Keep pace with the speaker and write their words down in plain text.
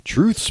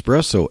Truth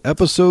Espresso,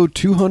 episode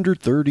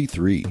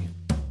 233.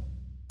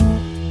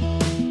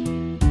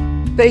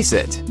 Face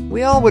it,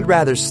 we all would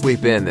rather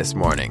sleep in this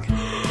morning.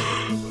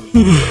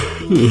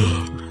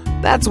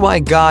 That's why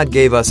God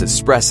gave us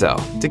espresso,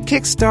 to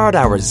kickstart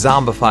our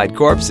zombified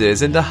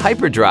corpses into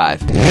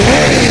hyperdrive.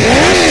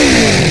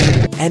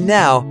 And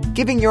now,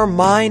 giving your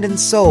mind and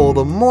soul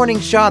the morning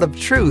shot of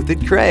truth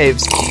it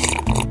craves.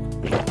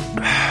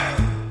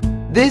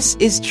 This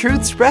is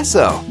Truth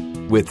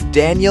Espresso with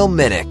Daniel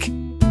Minnick.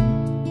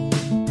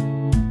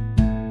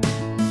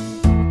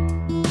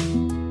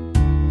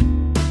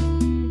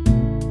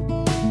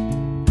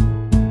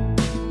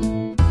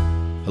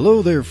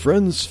 Hello there,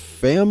 friends,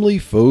 family,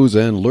 foes,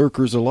 and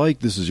lurkers alike.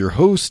 This is your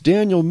host,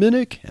 Daniel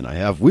Minnick, and I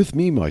have with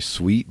me my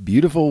sweet,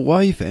 beautiful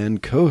wife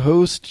and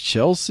co-host,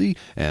 Chelsea,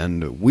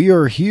 and we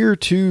are here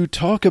to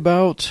talk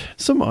about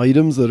some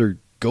items that are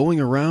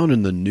going around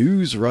in the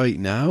news right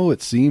now.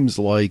 It seems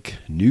like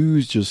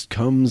news just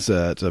comes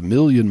at a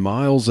million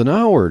miles an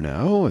hour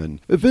now, and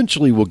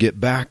eventually we'll get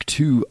back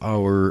to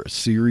our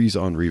series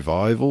on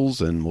revivals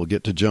and we'll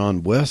get to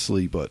John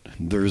Wesley, but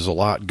there's a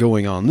lot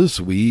going on this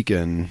week,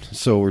 and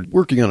so we're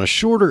working on a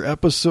shorter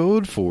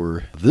episode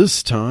for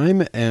this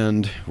time,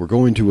 and we're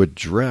going to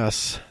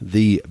address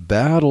the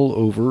battle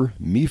over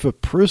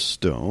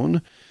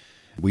mifepristone.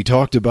 We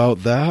talked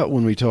about that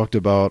when we talked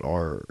about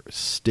our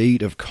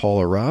state of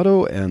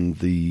Colorado and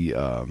the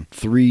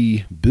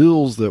 3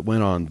 bills that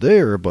went on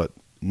there, but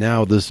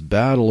now this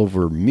battle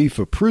over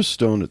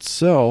mifepristone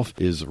itself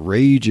is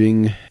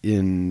raging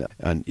in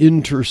an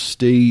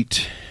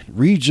interstate,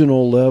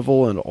 regional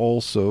level, and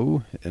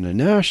also in a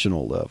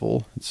national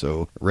level.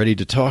 So, ready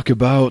to talk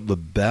about the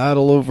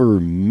battle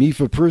over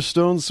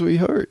mifepristone,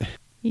 sweetheart?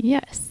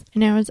 Yes,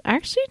 and I was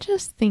actually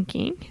just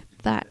thinking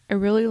that I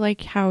really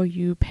like how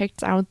you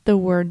picked out the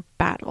word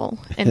battle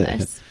in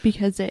this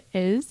because it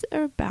is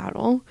a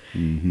battle,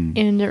 and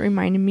it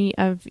reminded me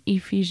of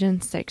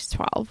Ephesians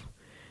 6:12.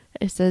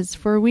 It says,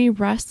 "For we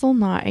wrestle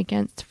not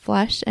against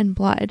flesh and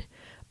blood,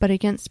 but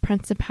against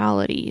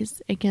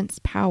principalities,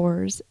 against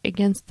powers,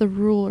 against the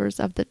rulers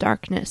of the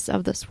darkness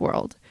of this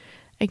world,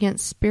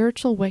 against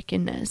spiritual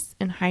wickedness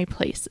in high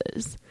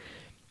places."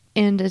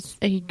 And it's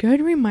a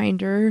good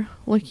reminder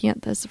looking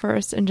at this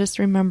verse and just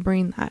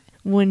remembering that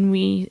when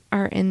we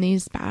are in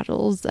these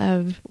battles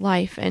of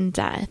life and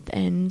death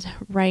and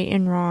right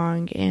and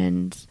wrong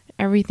and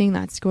everything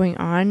that's going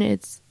on,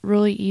 it's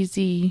really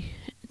easy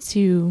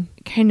to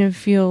kind of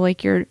feel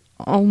like you're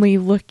only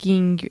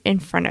looking in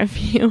front of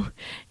you.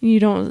 You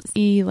don't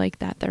see like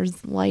that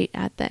there's light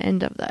at the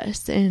end of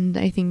this. And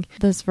I think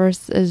this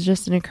verse is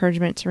just an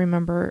encouragement to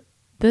remember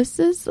this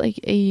is like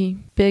a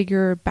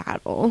bigger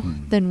battle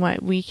than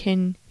what we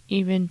can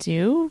even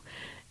do.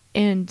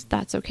 And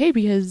that's okay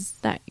because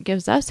that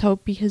gives us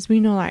hope because we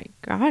know that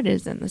God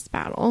is in this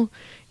battle.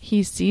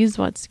 He sees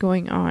what's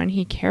going on.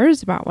 He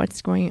cares about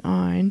what's going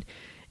on,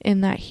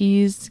 and that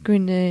he's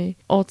going to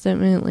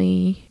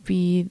ultimately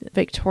be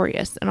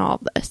victorious in all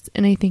of this.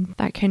 And I think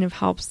that kind of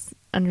helps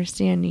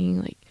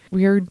understanding like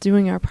we're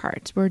doing our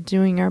part. We're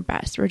doing our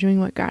best. We're doing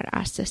what God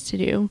asked us to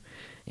do.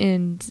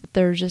 And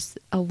there's just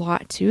a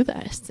lot to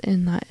this,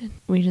 and that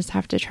we just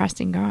have to trust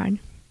in God.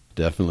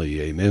 Definitely.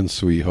 Amen,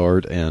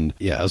 sweetheart. And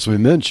yeah, as we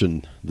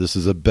mentioned, this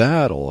is a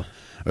battle.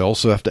 I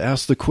also have to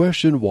ask the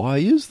question, why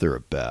is there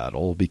a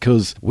battle?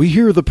 Because we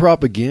hear the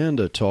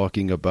propaganda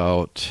talking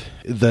about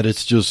that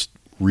it's just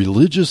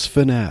religious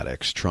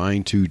fanatics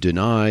trying to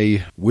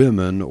deny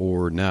women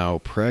or now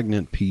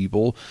pregnant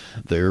people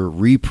their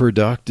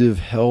reproductive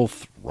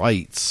health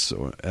rights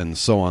and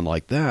so on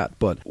like that.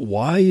 But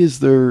why is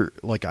there,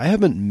 like, I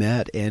haven't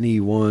met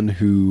anyone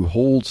who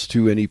holds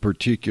to any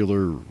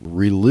particular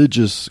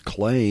religious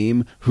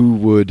claim who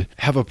would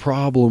have a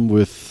problem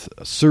with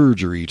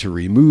surgery to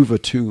remove a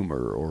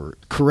tumor or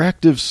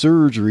corrective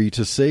surgery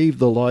to save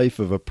the life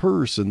of a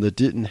person that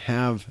didn't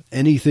have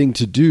anything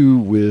to do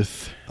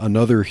with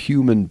another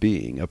human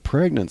being, a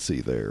pregnancy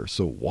there.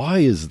 So why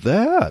is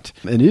that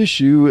an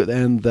issue?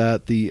 And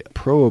that the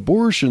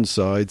pro-abortion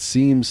side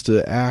seems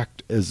to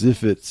act as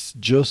if it's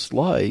just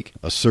like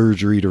a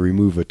surgery to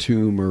remove a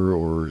tumor,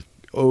 or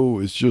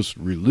it's just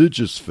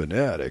religious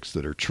fanatics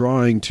that are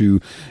trying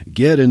to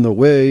get in the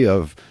way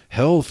of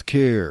health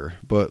care.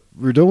 But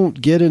we don't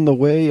get in the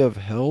way of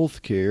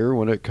health care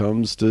when it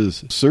comes to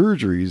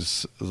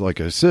surgeries, like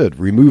I said,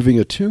 removing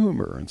a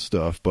tumor and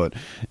stuff. But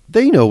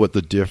they know what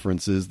the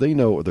difference is. They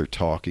know what they're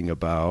talking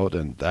about,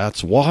 and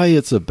that's why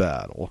it's a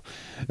battle.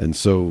 And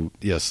so,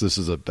 yes, this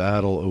is a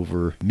battle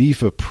over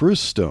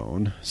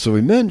mifepristone. So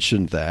we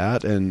mentioned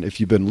that, and if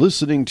you've been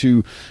listening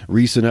to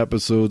recent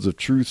episodes of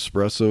Truth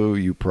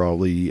Espresso, you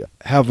probably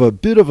have a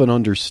bit of an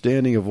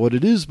understanding of what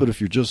it is. But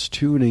if you're just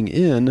tuning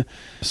in,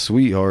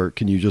 sweetheart,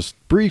 can you just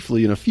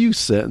briefly, in a few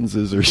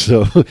sentences or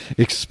so,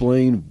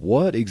 explain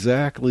what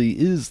exactly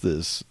is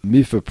this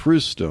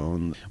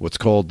mifepristone, what's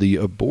called the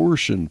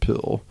abortion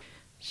pill?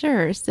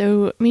 Sure.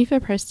 So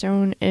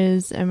mifepristone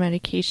is a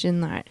medication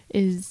that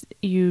is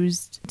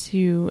used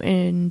to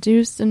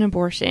induce an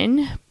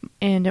abortion,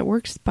 and it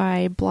works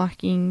by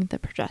blocking the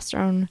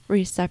progesterone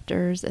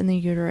receptors in the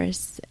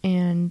uterus.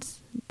 And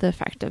the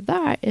effect of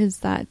that is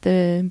that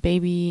the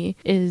baby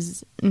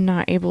is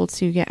not able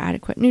to get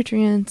adequate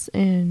nutrients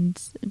and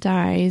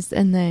dies.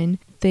 And then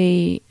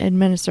they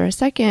administer a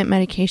second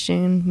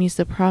medication,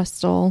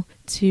 misoprostol,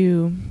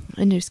 to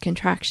induce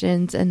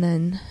contractions, and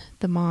then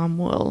the mom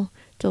will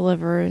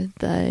deliver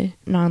the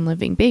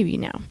non-living baby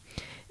now.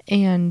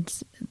 And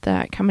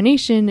that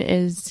combination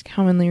is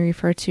commonly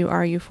referred to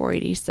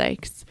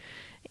RU486.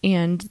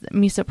 And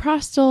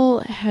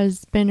misoprostol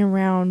has been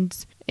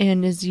around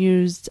and is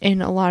used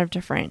in a lot of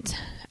different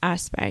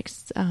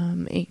aspects.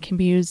 It can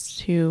be used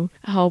to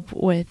help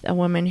with a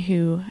woman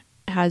who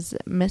has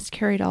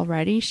miscarried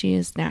already. She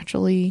has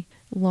naturally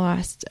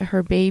lost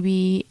her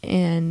baby,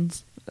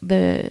 and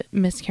the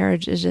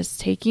miscarriage is just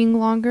taking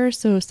longer.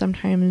 So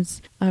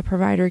sometimes a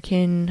provider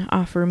can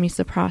offer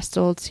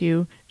misoprostol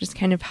to just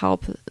kind of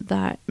help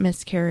that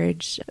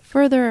miscarriage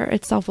further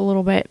itself a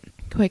little bit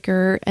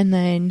quicker. And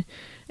then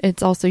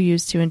it's also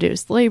used to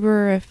induce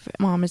labor if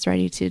mom is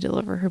ready to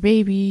deliver her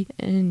baby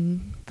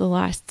in the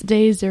last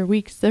days or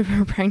weeks of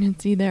her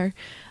pregnancy there.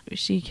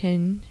 She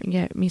can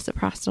get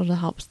misoprostol to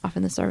help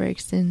soften the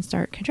cervix and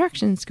start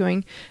contractions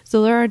going.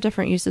 So there are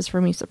different uses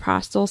for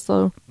misoprostol.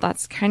 So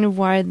that's kind of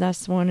why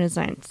this one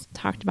isn't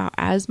talked about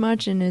as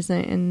much and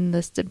isn't in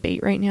this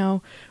debate right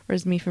now.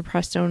 Whereas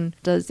mifepristone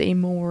does a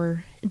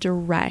more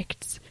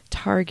direct,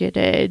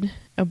 targeted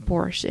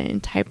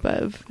abortion type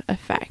of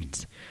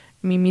effect.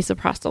 I mean,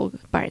 misoprostol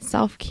by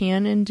itself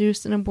can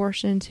induce an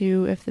abortion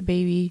too if the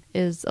baby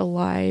is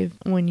alive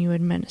when you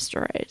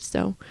administer it.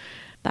 So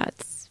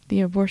that's the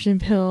abortion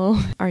pill,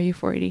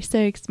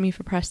 RU486,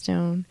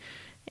 mifepristone,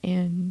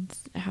 and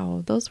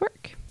how those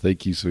work.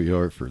 Thank you,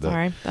 sweetheart, for that.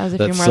 Sorry, that was a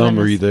that few more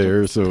summary than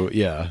there. So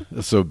yeah,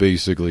 so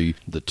basically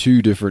the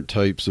two different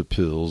types of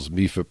pills,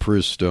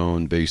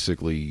 mifepristone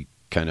basically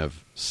kind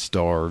of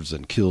starves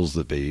and kills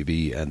the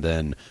baby, and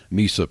then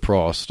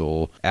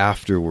misoprostol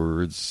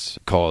afterwards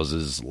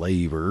causes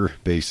labor,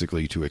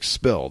 basically to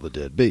expel the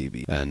dead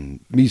baby.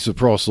 And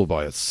misoprostol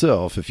by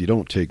itself, if you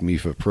don't take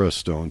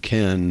mifepristone,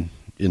 can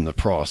in the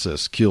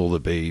process kill the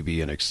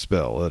baby and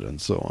expel it and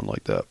so on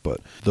like that.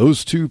 But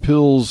those two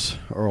pills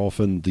are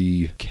often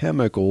the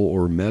chemical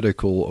or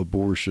medical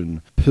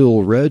abortion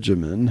pill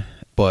regimen.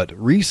 But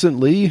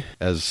recently,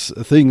 as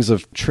things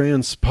have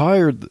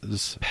transpired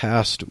this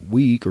past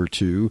week or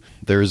two,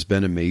 there's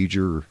been a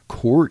major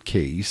court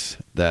case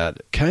that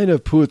kind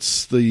of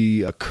puts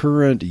the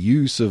current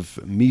use of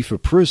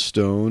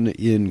mifepristone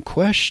in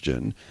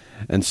question.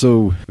 And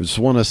so I just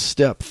want to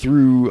step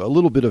through a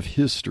little bit of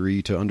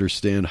history to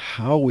understand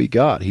how we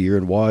got here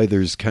and why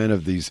there's kind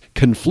of these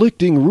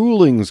conflicting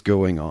rulings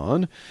going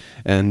on.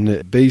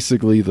 And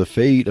basically the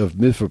fate of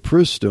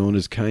mifepristone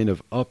is kind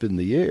of up in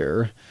the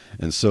air.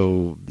 And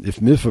so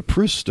if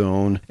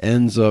mifepristone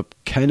ends up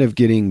kind of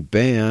getting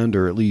banned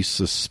or at least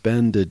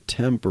suspended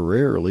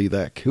temporarily,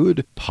 that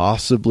could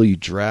possibly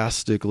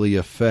drastically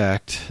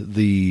affect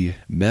the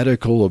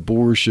medical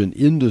abortion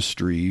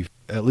industry,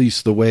 at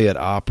least the way it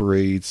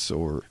operates,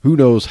 or who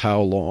knows how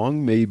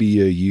long,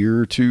 maybe a year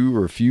or two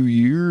or a few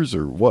years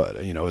or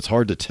what. You know, it's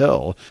hard to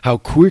tell how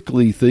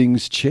quickly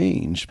things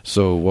change.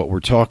 So what we're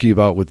talking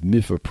about with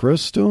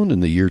mifepristone in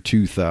the year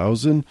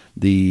 2000,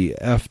 the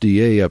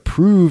FDA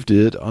approved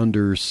it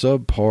under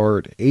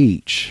Subpart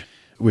H,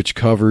 which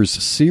covers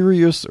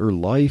serious or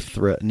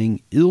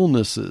life-threatening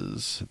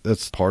illnesses.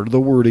 That's part of the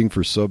wording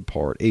for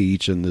Subpart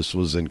H, and this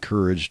was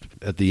encouraged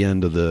at the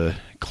end of the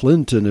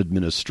Clinton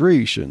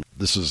administration.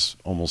 This is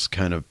almost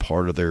kind of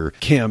part of their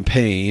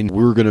campaign.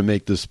 We're going to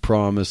make this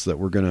promise that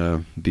we're going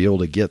to be able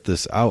to get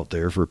this out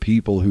there for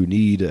people who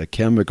need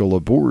chemical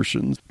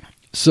abortions.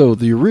 So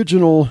the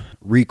original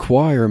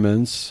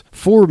requirements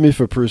for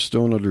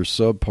mifepristone under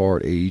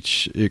Subpart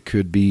H, it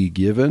could be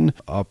given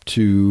up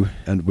to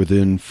and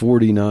within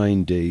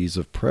 49 days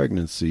of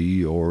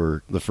pregnancy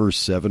or the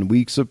first 7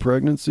 weeks of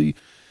pregnancy.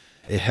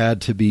 It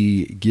had to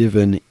be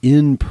given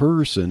in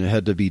person. It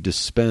had to be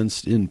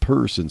dispensed in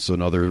person. So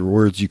in other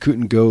words, you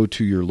couldn't go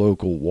to your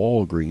local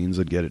Walgreens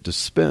and get it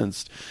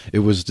dispensed. It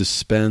was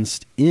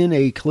dispensed in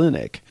a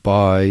clinic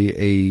by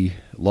a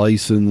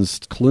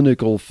licensed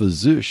clinical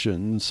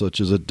physician,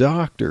 such as a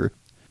doctor.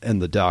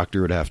 And the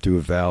doctor would have to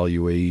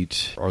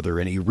evaluate, are there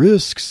any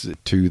risks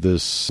to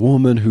this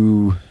woman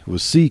who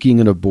was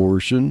seeking an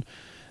abortion?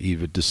 He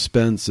would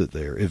dispense it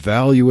there,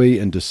 evaluate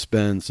and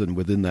dispense, and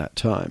within that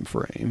time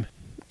frame.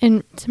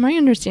 And to my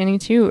understanding,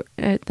 too,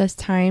 at this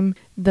time,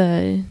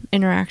 the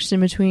interaction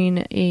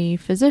between a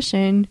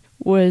physician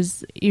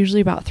was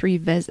usually about 3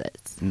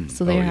 visits.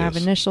 So they have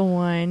initial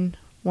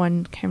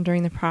one came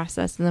during the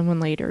process, and then one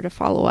later to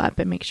follow up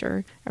and make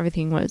sure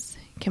everything was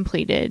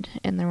completed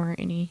and there weren't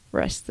any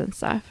risks and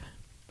stuff.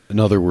 In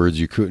other words,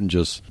 you couldn't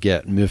just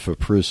get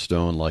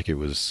mifepristone like it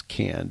was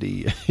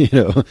candy, you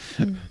know.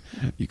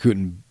 You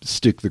couldn't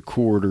stick the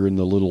quarter in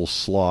the little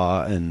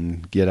slot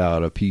and get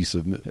out a piece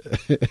of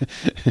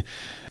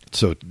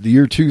So the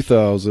year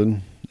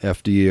 2000,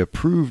 FDA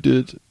approved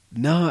it,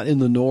 not in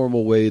the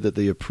normal way that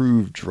they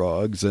approve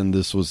drugs, and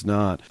this was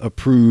not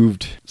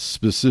approved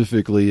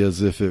specifically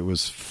as if it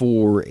was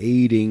for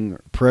aiding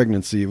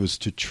pregnancy. It was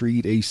to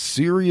treat a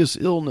serious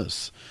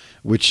illness,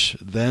 which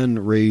then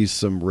raised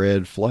some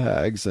red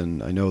flags,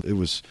 and I know it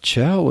was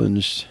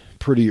challenged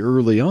pretty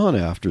early on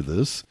after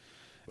this.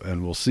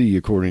 And we'll see,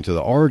 according to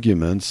the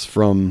arguments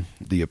from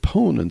the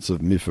opponents of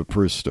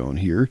mifepristone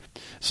here.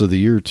 So the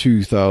year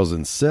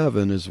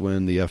 2007 is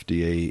when the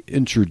FDA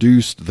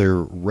introduced their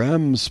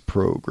REMS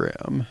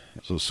program.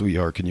 So,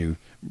 sweetheart, can you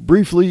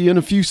briefly, in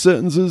a few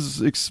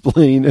sentences,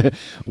 explain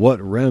what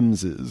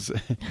REMS is?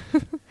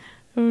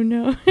 Oh,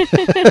 no.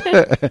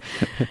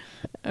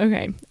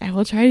 Okay, I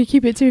will try to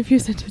keep it to a few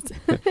sentences.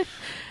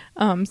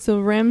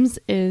 So REMS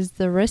is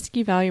the Risk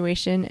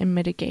Evaluation and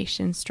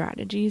Mitigation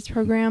Strategies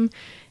program.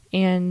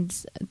 And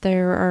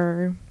there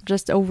are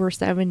just over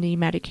 70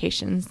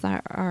 medications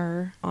that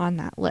are on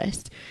that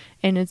list.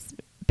 And it's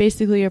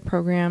basically a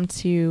program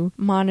to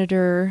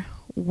monitor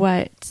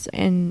what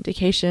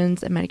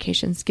indications and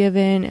medications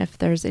given, if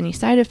there's any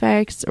side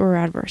effects or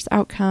adverse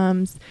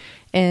outcomes.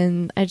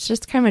 And it's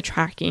just kind of a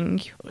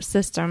tracking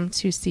system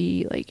to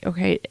see, like,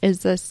 okay,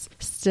 is this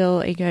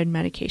still a good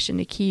medication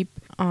to keep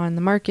on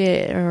the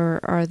market,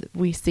 or are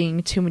we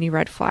seeing too many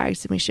red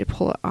flags and we should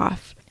pull it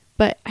off?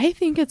 But I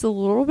think it's a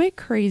little bit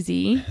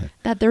crazy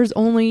that there's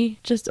only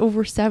just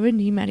over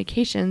 70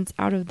 medications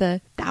out of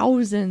the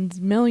thousands,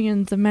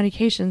 millions of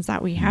medications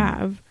that we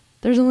have.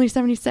 There's only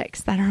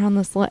 76 that are on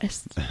this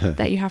list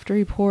that you have to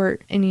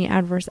report any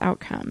adverse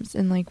outcomes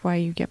and like why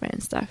you give it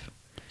and stuff.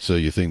 So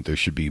you think there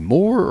should be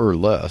more or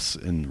less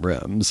in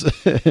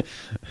REMS?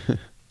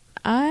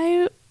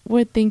 I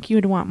would think you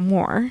would want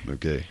more.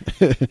 Okay.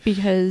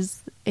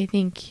 Because I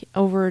think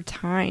over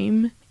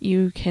time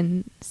you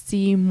can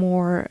see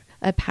more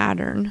a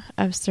pattern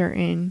of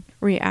certain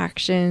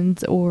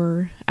reactions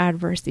or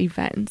adverse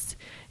events.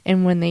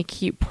 And when they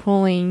keep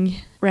pulling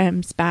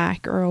REMS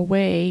back or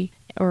away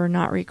or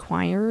not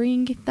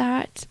requiring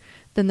that,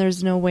 then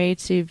there's no way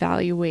to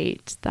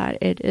evaluate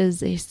that it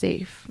is a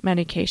safe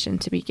medication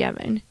to be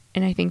given.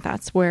 And I think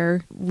that's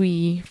where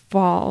we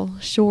fall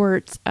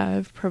short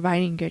of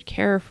providing good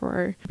care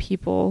for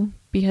people,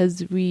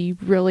 because we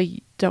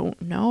really don't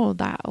know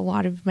that a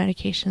lot of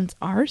medications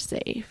are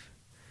safe.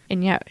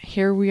 And yet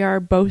here we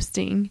are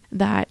boasting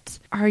that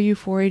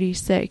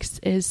RU486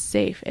 is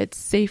safe. It's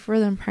safer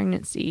than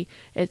pregnancy.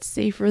 It's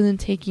safer than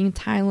taking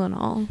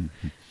Tylenol.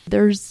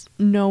 There's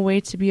no way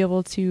to be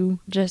able to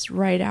just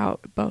right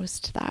out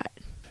boast that.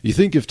 You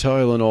think if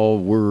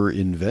Tylenol were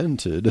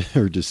invented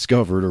or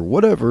discovered or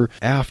whatever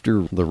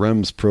after the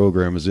REMS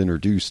program was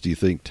introduced, do you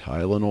think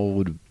Tylenol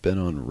would have been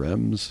on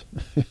REMS?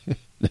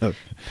 No.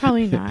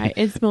 Probably not.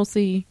 It's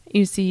mostly,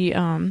 you see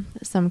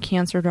some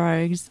cancer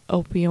drugs,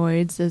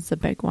 opioids is a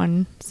big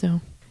one.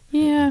 So,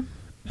 yeah,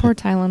 poor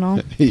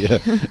Tylenol.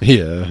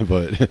 yeah,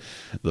 but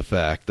the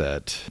fact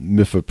that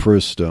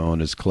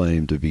mifepristone is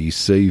claimed to be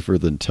safer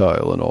than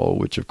Tylenol,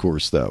 which of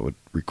course that would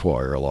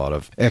require a lot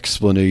of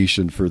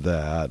explanation for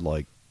that,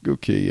 like,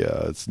 okay,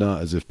 yeah, it's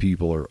not as if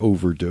people are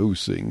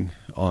overdosing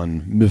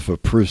on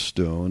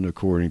mifepristone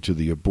according to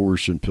the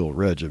abortion pill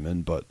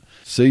regimen, but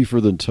safer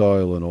than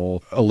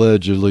Tylenol.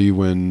 Allegedly,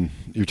 when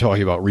you're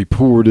talking about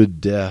reported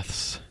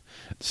deaths,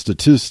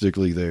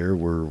 statistically there,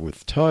 where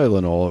with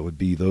Tylenol it would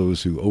be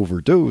those who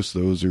overdose,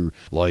 those who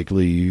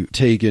likely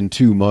take in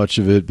too much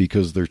of it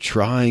because they're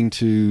trying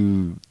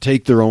to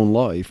take their own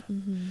life.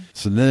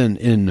 So then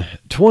in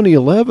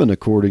 2011,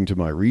 according to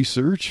my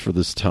research for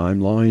this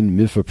timeline,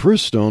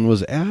 mifepristone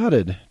was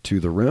added to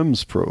the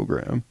REMS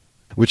program,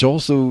 which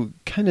also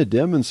kind of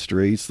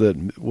demonstrates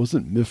that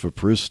wasn't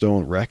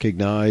mifepristone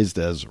recognized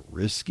as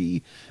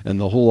risky, and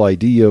the whole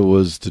idea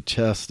was to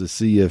test to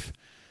see if,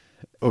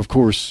 of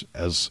course,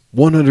 as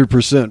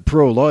 100%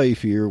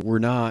 pro-life here, we're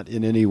not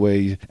in any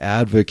way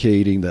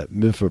advocating that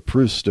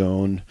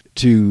mifepristone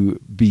to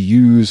be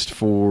used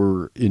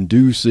for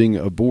inducing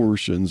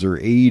abortions or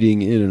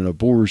aiding in an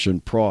abortion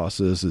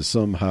process is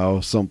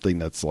somehow something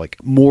that's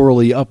like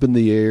morally up in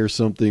the air,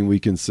 something we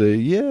can say,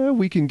 yeah,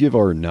 we can give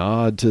our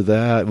nod to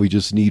that. We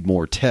just need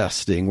more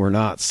testing. We're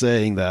not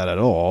saying that at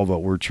all, but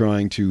we're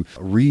trying to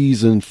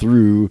reason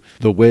through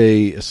the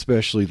way,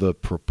 especially the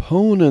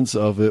proponents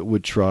of it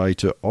would try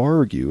to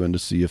argue and to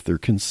see if they're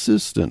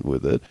consistent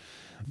with it.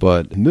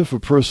 But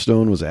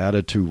mifepristone was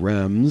added to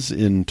REMS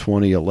in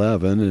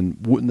 2011,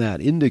 and wouldn't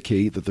that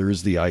indicate that there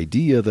is the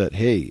idea that,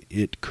 hey,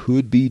 it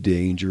could be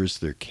dangerous,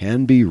 there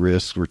can be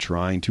risks, we're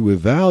trying to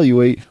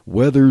evaluate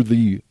whether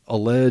the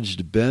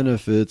alleged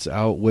benefits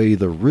outweigh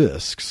the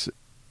risks.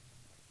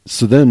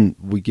 So then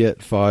we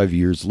get 5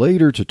 years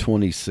later to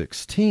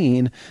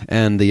 2016,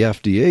 and the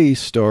FDA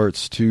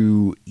starts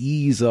to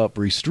ease up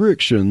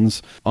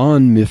restrictions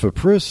on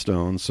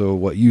mifepristone. So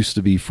what used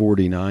to be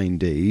 49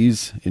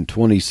 days in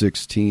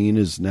 2016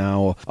 is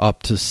now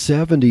up to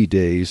 70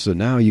 days. So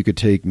now you could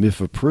take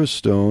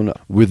mifepristone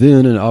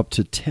within and up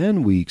to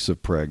 10 weeks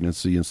of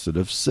pregnancy instead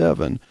of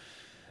 7.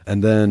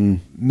 And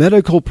then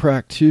medical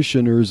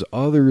practitioners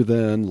other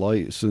than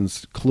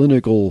licensed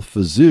clinical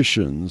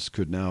physicians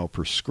could now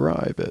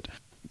prescribe it.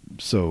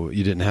 So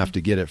you didn't have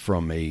to get it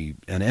from an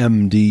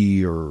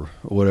MD or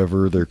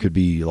whatever. There could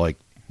be like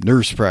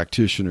nurse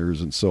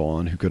practitioners and so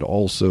on who could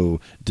also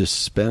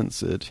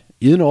dispense it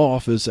in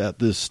office at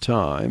this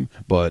time,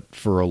 but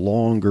for a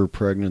longer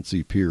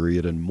pregnancy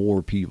period, and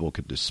more people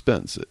could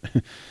dispense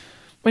it.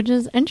 Which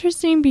is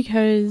interesting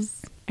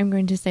because I'm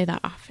going to say that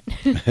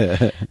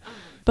often.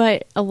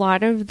 But a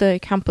lot of the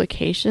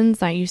complications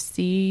that you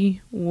see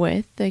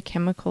with the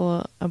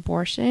chemical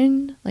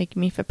abortion, like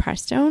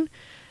mifepristone,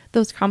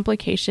 those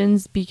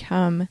complications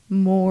become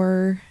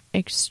more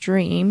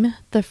extreme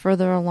the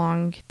further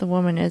along the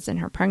woman is in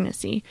her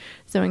pregnancy.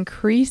 So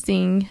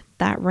increasing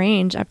that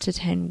range up to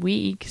 10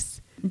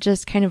 weeks,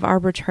 just kind of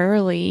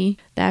arbitrarily,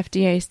 the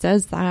FDA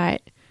says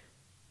that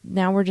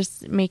now we're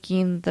just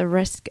making the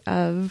risk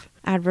of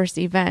adverse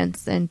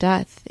events and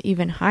death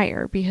even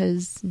higher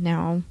because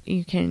now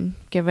you can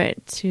give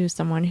it to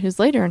someone who's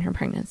later in her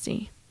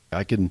pregnancy.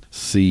 I can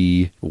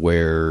see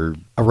where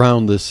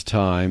around this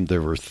time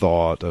there were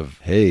thought of,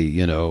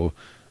 hey,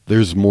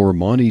 there's more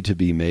money to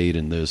be made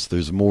in this.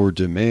 There's more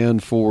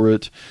demand for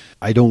it.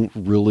 I don't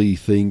really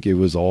think it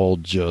was all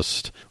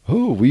just,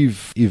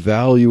 we've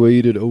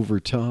evaluated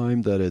over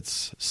time that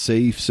it's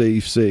safe.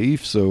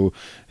 So,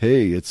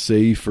 hey, it's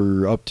safe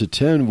for up to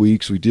 10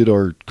 weeks. We did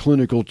our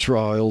clinical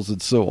trials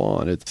and so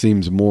on. It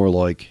seems more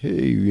like,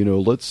 hey,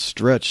 let's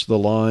stretch the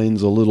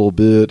lines a little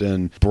bit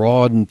and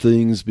broaden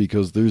things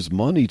because there's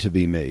money to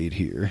be made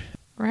here.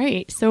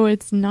 Right. So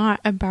it's not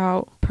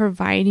about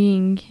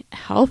providing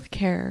health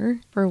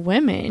care for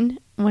women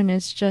when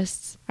it's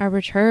just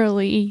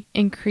arbitrarily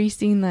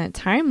increasing that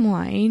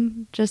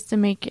timeline just to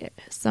make it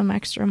some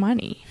extra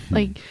money.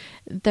 Like,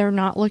 they're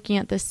not looking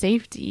at the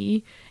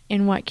safety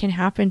and what can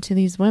happen to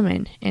these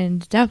women,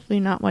 and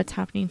definitely not what's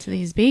happening to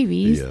these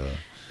babies. Yeah.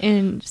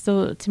 And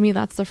so to me,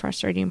 that's the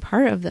frustrating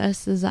part of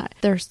this, is that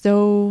they're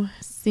so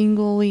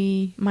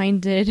singly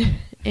minded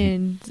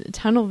and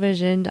tunnel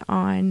visioned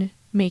on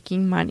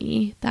making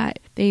money that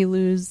they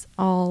lose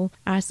all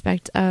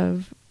aspect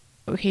of,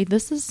 okay,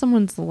 this is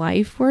someone's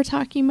life we're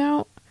talking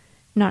about,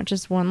 not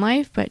just one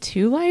life, but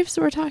 2 lives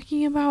we're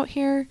talking about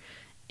here.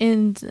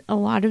 And a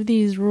lot of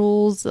these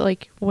rules,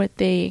 like what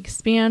they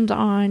expand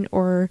on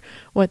or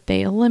what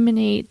they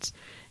eliminate,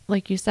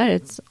 like you said,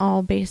 it's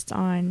all based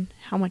on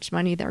how much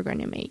money they're going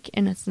to make.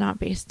 And it's not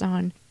based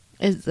on,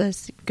 is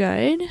this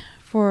good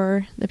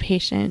for the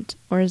patient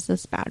or is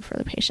this bad for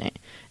the patient?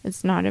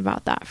 It's not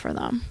about that for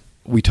them.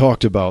 We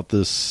talked about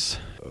this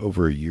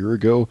over a year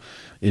ago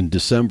in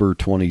December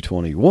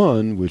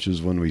 2021, which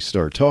is when we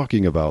start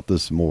talking about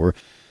this more.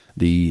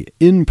 The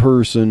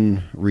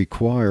in-person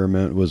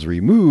requirement was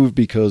removed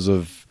because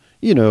of,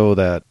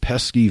 that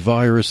pesky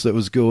virus that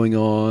was going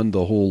on,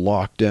 the whole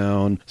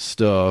lockdown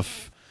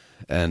stuff.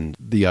 And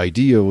the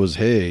idea was,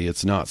 hey,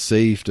 it's not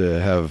safe to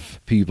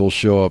have people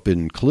show up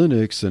in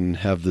clinics and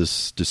have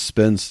this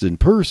dispensed in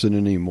person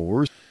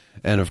anymore.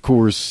 And of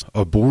course,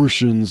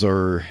 abortions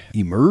are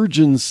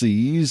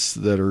emergencies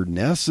that are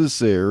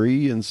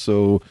necessary, and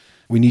so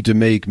we need to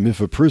make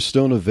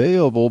mifepristone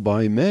available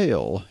by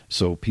mail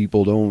so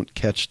people don't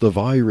catch the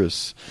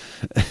virus.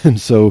 And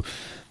so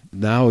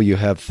now you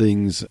have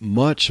things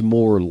much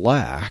more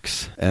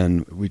lax,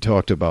 and we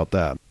talked about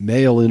that.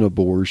 Mail-in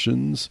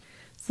abortions.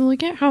 So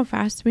look at how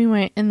fast we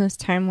went in this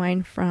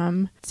timeline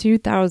from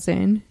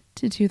 2000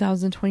 to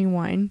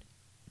 2021.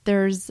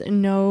 There's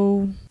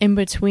no in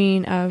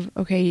between of,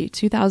 okay,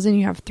 2000,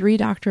 you have 3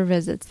 doctor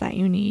visits that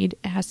you need.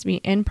 It has to be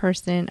in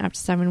person up to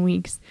 7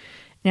 weeks.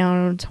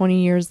 Now,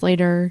 20 years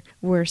later,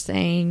 we're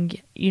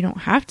saying you don't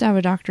have to have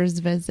a doctor's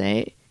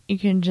visit. You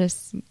can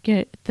just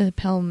get the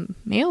pill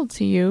mailed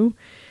to you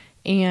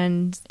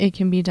and it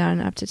can be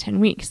done up to 10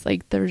 weeks.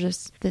 Like, there's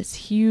just this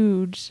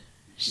huge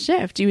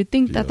shift. You would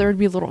think that there would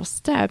be little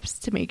steps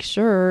to make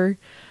sure,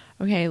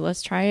 okay,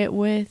 let's try it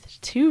with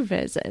 2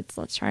 visits.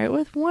 Let's try it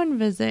with 1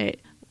 visit.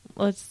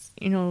 Let's,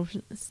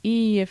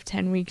 see if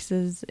 10 weeks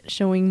is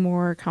showing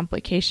more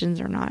complications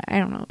or not. I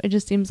don't know. It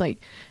just seems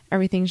like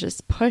everything's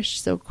just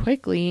pushed so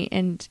quickly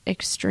and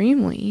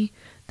extremely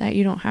that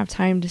you don't have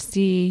time to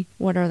see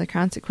what are the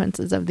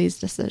consequences of these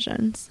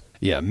decisions.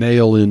 Yeah,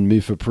 mail-in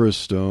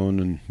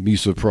mifepristone and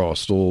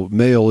misoprostol,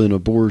 mail-in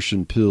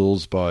abortion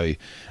pills by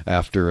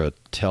after a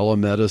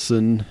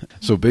telemedicine.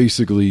 So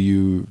basically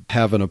you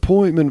have an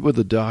appointment with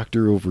a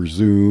doctor over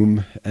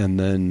Zoom, and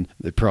then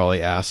they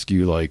probably ask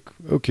you like,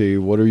 okay,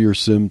 what are your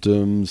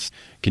symptoms?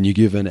 Can you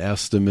give an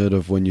estimate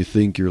of when you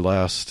think your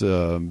last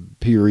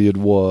period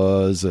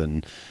was?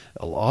 And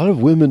a lot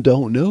of women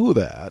don't know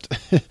that.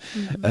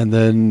 Mm-hmm. And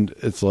then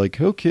it's like,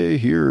 okay,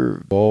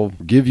 here, I'll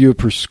give you a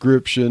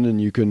prescription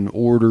and you can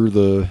order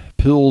the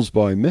pills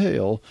by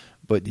mail.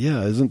 But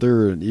yeah, isn't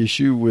there an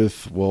issue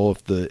with, well,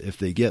 if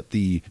they get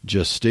the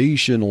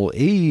gestational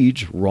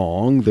age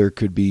wrong, there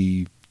could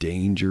be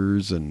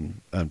dangers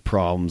and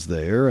problems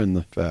there, and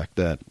the fact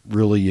that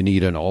really you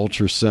need an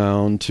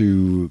ultrasound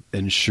to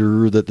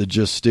ensure that the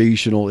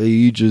gestational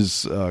age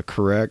is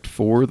correct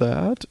for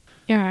that?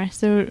 Yeah,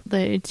 so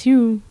the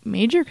two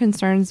major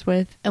concerns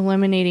with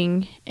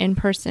eliminating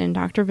in-person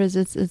doctor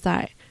visits is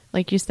that,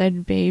 like you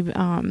said, babe,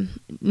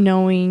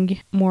 knowing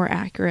more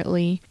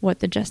accurately what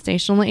the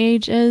gestational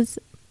age is,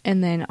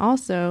 and then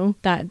also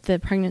that the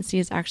pregnancy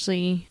is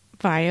actually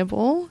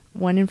viable.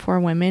 1 in 4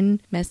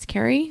 women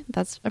miscarry.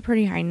 That's a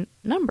pretty high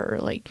number.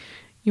 Like,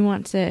 you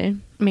want to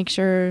make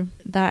sure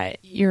that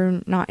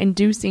you're not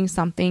inducing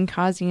something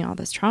causing all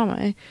this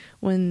trauma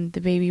when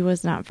the baby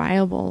was not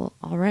viable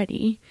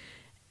already.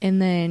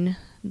 And then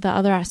the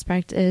other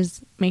aspect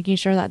is making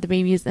sure that the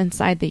baby is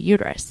inside the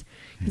uterus.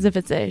 Because if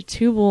it's a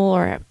tubal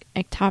or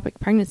ectopic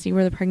pregnancy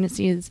where the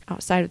pregnancy is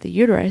outside of the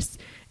uterus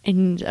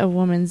and a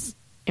woman's,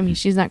 I mean,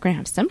 she's not going to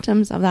have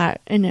symptoms of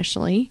that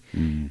initially.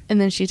 And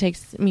then she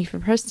takes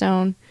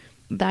mifepristone,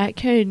 that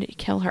could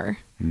kill her.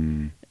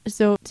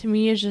 So to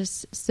me, it's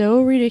just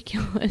so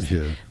ridiculous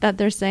that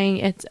they're saying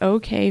it's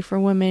okay for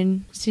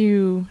women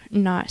to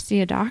not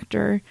see a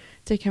doctor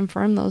to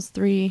confirm those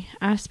 3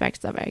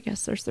 aspects of it. I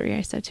guess there's 3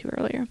 I said 2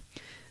 earlier.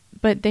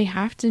 But they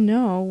have to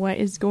know what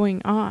is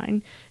going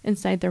on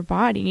inside their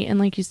body. And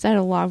like you said,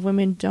 a lot of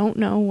women don't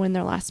know when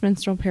their last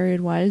menstrual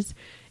period was.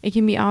 It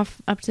can be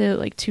off up to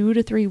like 2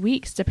 to 3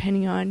 weeks,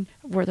 depending on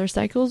were their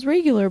cycles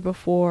regular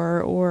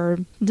before, or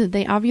did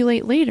they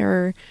ovulate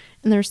later?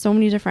 And there's so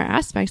many different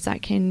aspects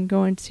that can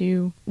go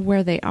into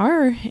where they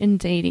are in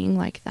dating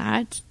like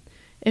that.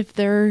 If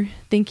they're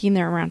thinking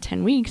they're around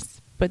 10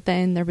 weeks, but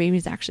then their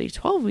baby's actually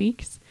 12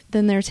 weeks,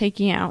 then they're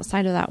taking it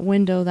outside of that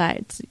window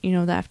that, you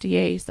know, the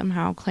FDA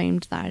somehow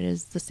claimed that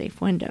is the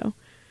safe window.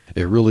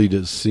 It really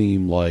does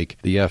seem like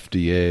the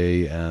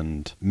FDA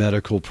and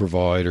medical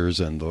providers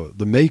and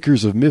the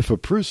makers of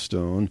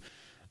mifepristone,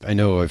 I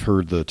know I've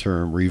heard the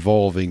term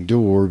revolving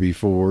door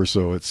before,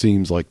 so it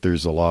seems like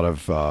there's a lot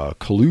of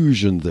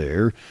collusion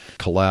there,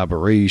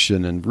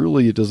 collaboration, and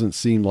really it doesn't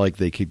seem like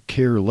they could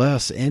care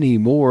less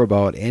anymore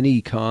about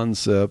any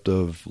concept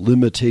of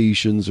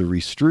limitations or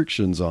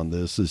restrictions on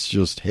this. It's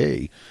just,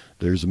 hey,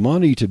 there's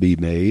money to be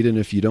made, and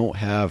if you don't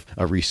have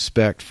a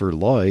respect for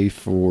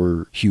life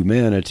or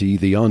humanity,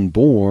 the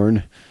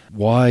unborn,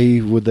 why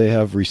would they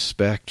have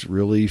respect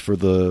really for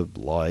the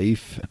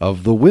life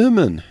of the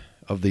women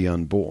of the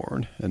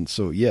unborn? And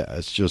so, yeah,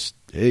 it's just,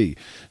 hey,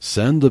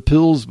 send the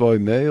pills by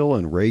mail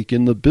and rake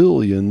in the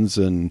billions,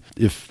 and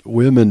if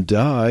women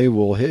die,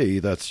 well, hey,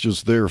 that's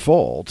just their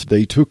fault.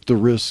 They took the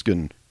risk,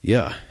 and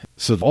yeah.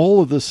 So all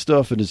of this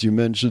stuff, and as you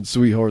mentioned,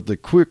 sweetheart, the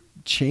quick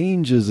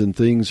changes and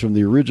things from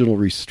the original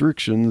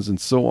restrictions and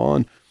so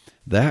on,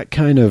 that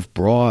kind of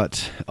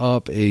brought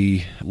up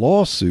a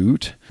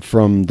lawsuit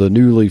from the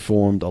newly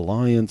formed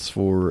Alliance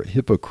for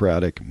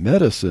Hippocratic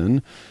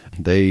Medicine.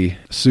 They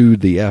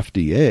sued the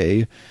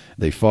FDA.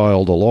 They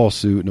filed a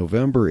lawsuit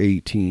November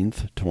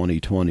 18th,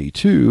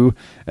 2022,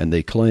 and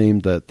they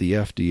claimed that the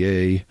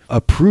FDA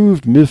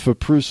approved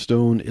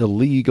mifepristone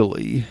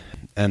illegally.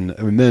 And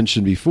I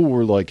mentioned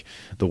before, like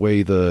the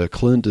way the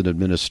Clinton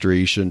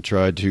administration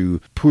tried to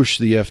push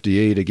the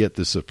FDA to get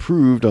this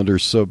approved under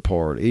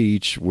Subpart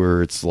H,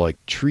 where it's like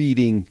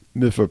treating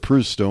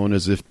mifepristone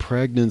as if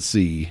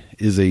pregnancy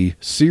is a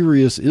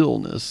serious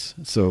illness.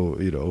 So,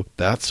 you know,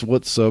 that's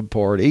what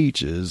Subpart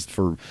H is,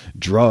 for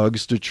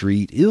drugs to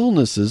treat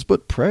illnesses,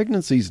 but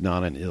pregnancy's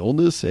not an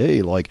illness.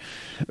 Hey, like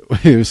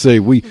you say,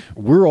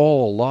 we're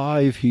all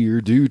alive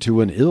here due to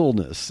an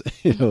illness.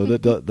 You know,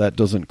 that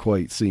doesn't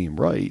quite seem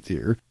right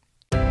here.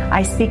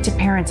 I speak to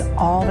parents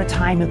all the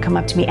time who come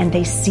up to me and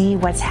they see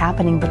what's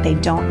happening, but they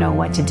don't know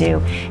what to do.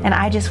 And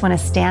I just want to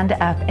stand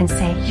up and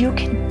say, you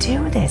can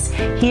do this.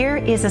 Here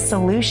is a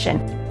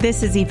solution.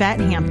 This is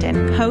Yvette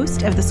Hampton,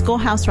 host of the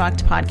Schoolhouse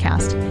Rocked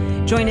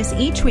podcast. Join us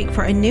each week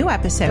for a new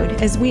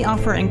episode as we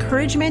offer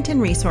encouragement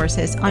and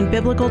resources on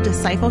biblical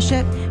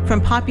discipleship from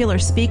popular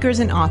speakers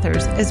and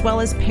authors, as well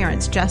as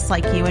parents just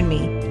like you and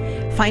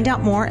me. Find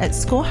out more at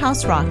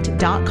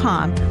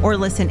schoolhouserocked.com or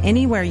listen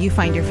anywhere you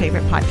find your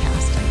favorite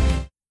podcast.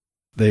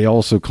 They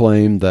also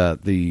claimed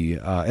that the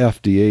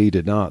FDA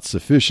did not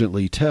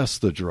sufficiently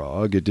test the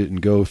drug. It didn't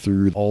go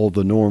through all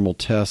the normal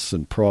tests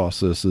and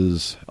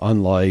processes,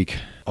 unlike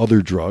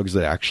other drugs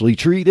that actually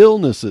treat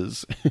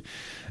illnesses.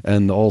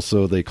 And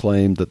also they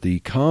claimed that the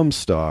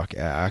Comstock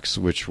Acts,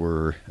 which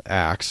were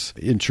acts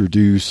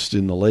introduced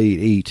in the late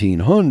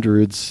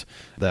 1800s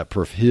that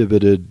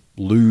prohibited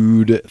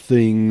lewd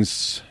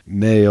things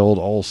mailed,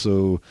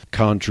 also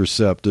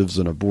contraceptives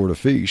and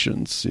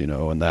abortifacients,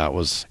 and that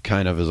was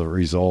kind of as a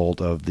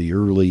result of the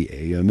early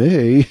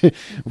AMA,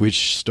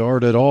 which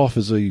started off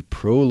as a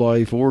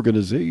pro-life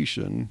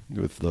organization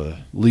with the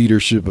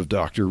leadership of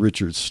Dr.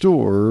 Richard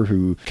Storer,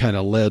 who kind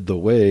of led the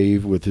way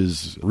with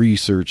his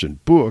research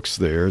and books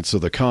there. And so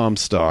the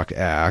Comstock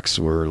Acts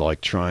were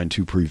like trying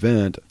to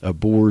prevent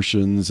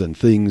abortions and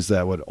things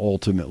that would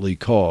ultimately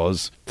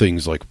cause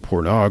things like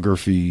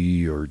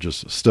pornography or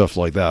just stuff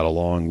like that,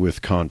 along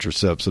with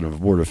contraceptives and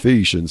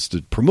abortifacients,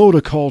 to promote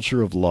a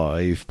culture of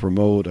life,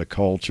 promote a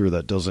culture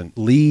that doesn't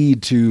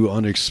lead to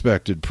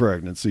unexpected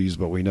pregnancies.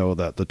 But we know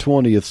that the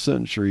 20th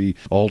century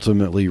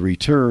ultimately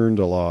returned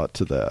a lot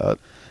to that.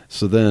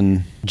 So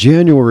then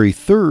January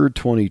 3rd,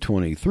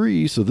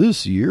 2023, so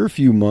this year, a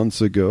few months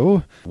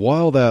ago,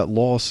 while that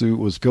lawsuit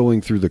was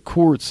going through the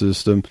court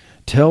system,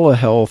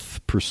 telehealth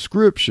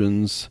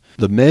prescriptions,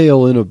 the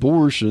mail-in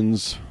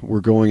abortions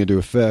were going into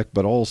effect,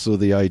 but also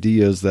the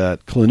idea is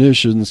that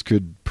clinicians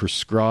could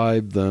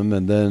prescribe them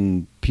and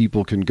then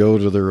people can go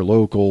to their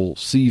local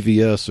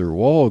CVS or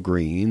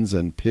Walgreens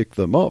and pick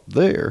them up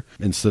there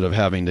instead of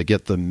having to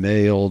get them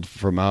mailed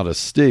from out of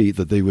state,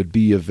 that they would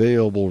be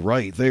available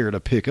right there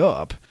to pick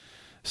up.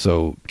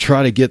 So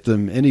try to get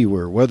them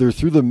anywhere, whether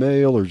through the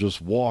mail or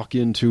just walk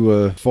into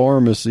a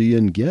pharmacy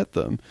and get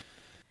them.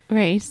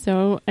 Okay,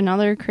 so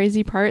another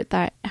crazy part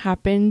that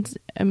happened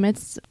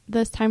amidst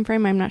this time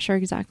frame, I'm not sure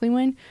exactly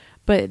when,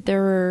 but there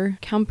were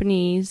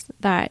companies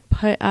that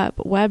put up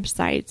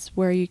websites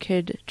where you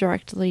could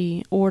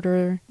directly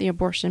order the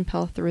abortion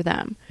pill through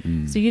them.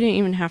 So you didn't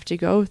even have to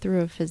go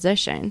through a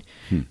physician.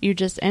 You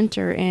just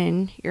enter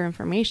in your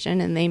information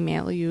and they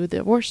mail you the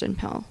abortion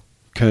pill.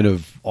 Kind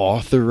of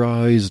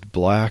authorized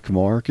black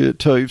market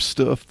type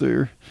stuff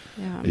there.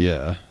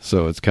 Yeah.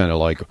 So it's kind of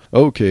like,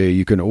 okay,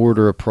 you can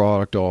order a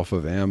product off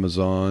of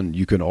Amazon.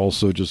 You can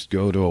also just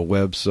go to a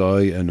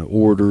website and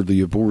order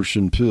the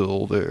abortion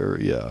pill there.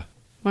 Yeah.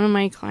 One of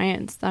my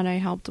clients that I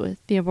helped with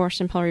the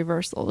abortion pill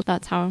reversal,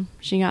 that's how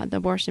she got the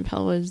abortion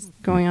pill, was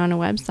going on a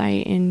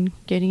website and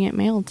getting it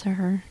mailed to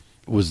her.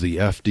 Was the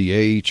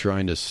FDA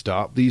trying to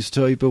stop these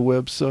type of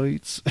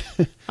websites?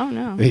 Oh,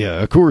 no.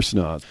 Yeah, of course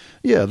not.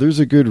 Yeah, there's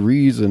a good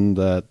reason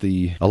that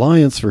the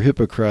Alliance for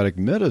Hippocratic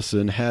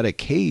Medicine had a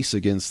case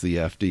against the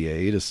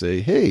FDA to say,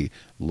 hey,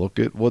 look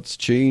at what's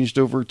changed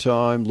over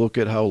time. Look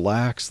at how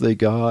lax they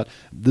got.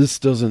 This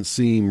doesn't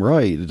seem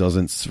right. It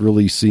doesn't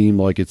really seem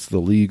like it's the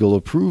legal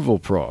approval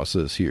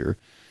process here.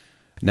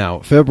 Now,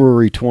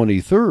 February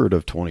 23rd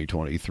of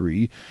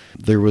 2023,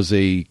 there was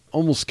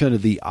almost kind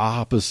of the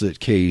opposite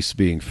case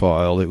being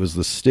filed. It was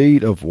the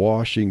state of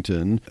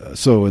Washington.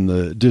 So in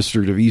the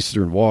District of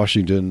Eastern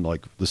Washington,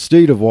 like the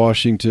state of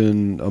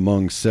Washington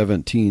among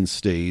 17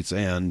 states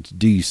and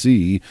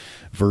D.C.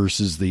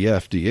 versus the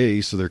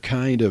FDA. So they're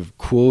kind of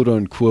quote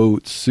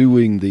unquote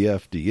suing the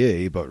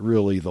FDA, but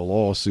really the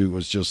lawsuit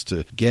was just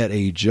to get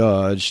a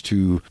judge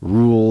to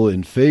rule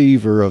in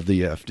favor of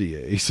the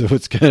FDA. So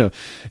it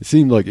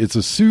seemed like it's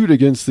a suit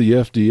against the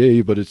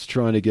FDA, but it's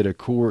trying to get a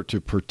court to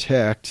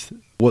protect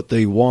what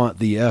they want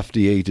the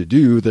FDA to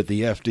do that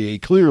the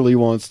FDA clearly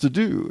wants to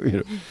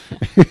do.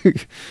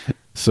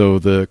 So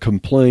the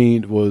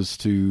complaint was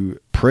to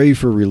pray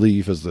for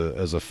relief, as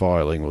a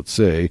filing would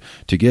say,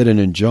 to get an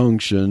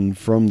injunction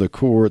from the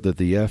court that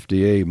the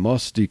FDA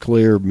must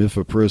declare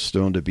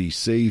mifepristone to be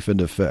safe and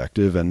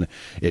effective, and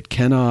it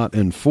cannot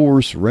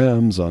enforce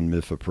REMS on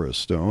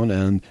mifepristone,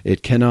 and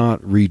it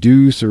cannot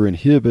reduce or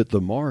inhibit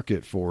the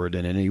market for it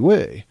in any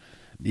way.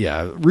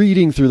 Yeah,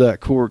 reading through that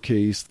court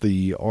case,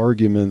 the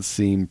arguments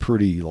seemed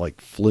pretty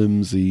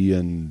flimsy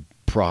and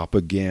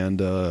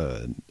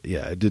propaganda.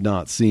 Yeah, it did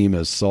not seem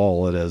as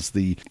solid as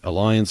the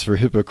Alliance for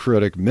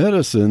Hippocratic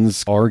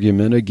Medicine's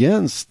argument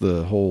against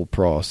the whole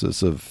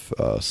process of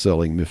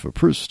selling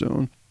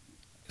mifepristone.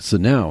 So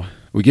now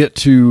we get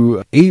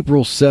to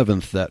April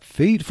 7th, that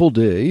fateful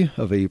day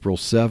of April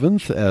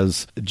 7th,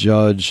 as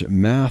Judge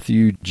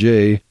Matthew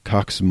J.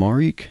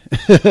 Kaczmarek,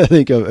 I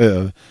think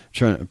I'm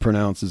trying to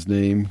pronounce his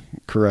name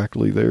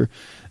correctly there.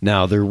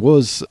 Now, there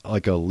was a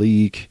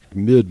leak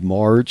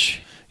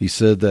mid-March. He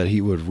said that he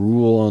would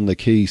rule on the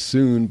case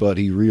soon, but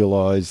he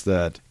realized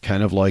that,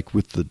 kind of like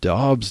with the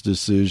Dobbs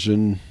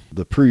decision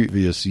the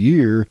previous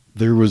year,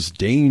 there was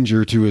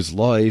danger to his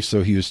life,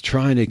 so he was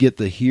trying to get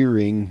the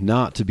hearing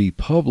not to be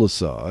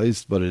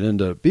publicized, but it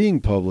ended up being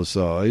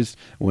publicized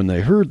when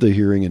they heard the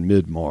hearing in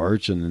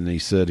mid-March, and then he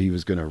said he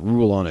was going to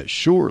rule on it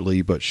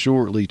shortly, but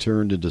shortly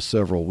turned into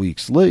several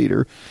weeks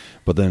later.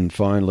 But then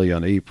finally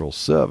on April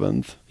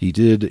 7th, he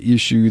did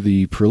issue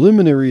the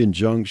preliminary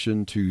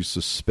injunction to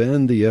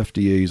suspend the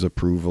FDA's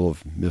approval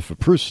of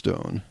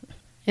mifepristone.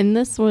 And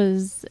this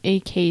was a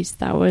case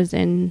that was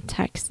in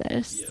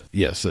Texas.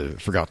 Yes, I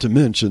forgot to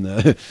mention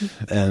that.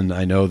 And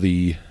I know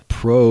the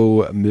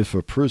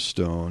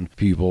pro-mifepristone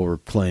people were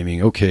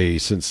claiming, okay,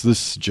 since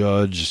this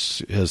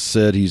judge has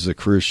said he's a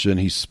Christian,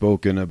 he's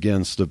spoken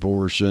against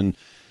abortion,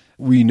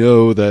 we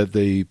know that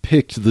they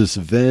picked this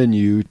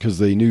venue because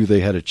they knew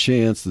they had a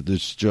chance that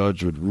this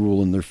judge would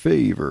rule in their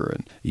favor.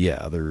 And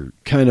yeah, they're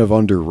kind of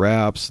under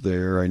wraps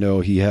there. I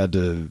know he had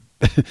to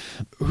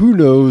who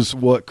knows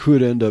what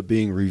could end up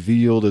being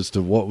revealed as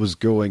to what was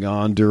going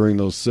on during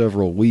those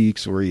several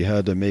weeks where he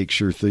had to make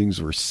sure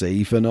things were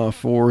safe enough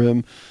for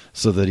him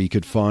so that he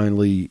could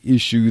finally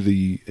issue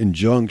the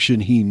injunction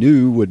he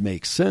knew would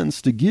make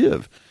sense to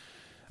give.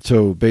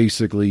 So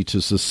basically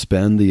to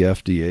suspend the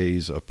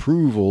FDA's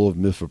approval of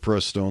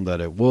mifepristone,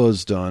 that it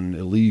was done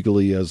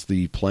illegally as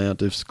the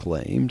plaintiffs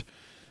claimed,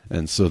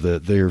 and so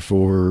that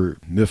therefore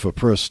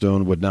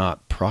mifepristone would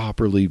not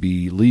properly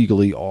be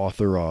legally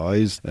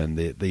authorized, and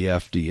the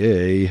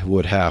FDA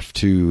would have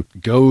to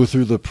go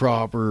through the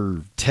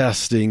proper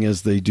testing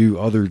as they do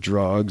other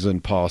drugs,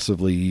 and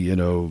possibly,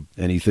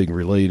 anything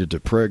related to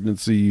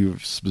pregnancy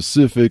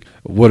specific,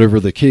 whatever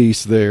the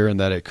case there, and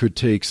that it could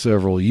take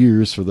several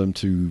years for them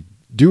to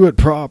do it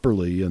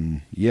properly.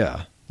 And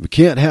yeah, we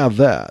can't have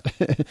that.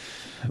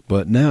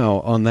 But now,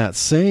 on that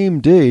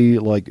same day,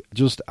 like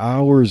just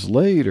hours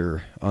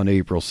later, on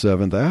April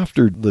 7th,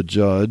 after the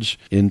judge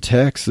in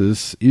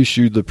Texas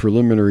issued the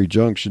preliminary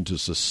injunction to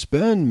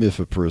suspend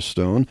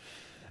mifepristone,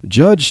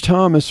 Judge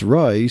Thomas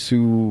Rice,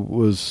 who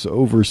was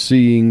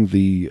overseeing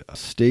the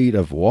state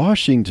of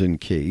Washington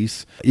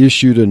case,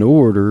 issued an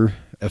order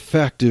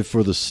effective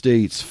for the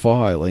states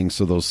filing,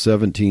 so those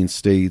 17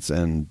 states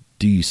and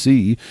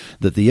D.C.,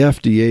 that the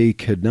FDA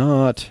could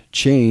not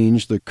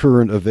change the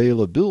current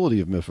availability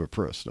of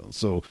mifepristone.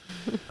 So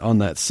on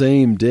that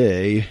same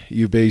day,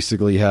 you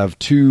basically have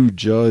two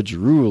judge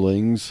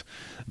rulings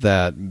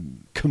that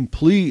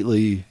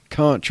completely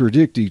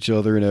contradict each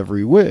other in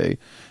every way.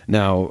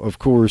 Now, of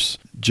course,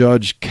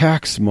 Judge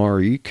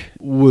Kaczmarek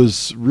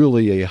was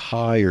really a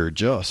higher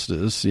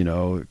justice,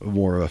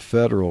 more of a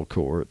federal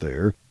court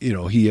there.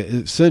 He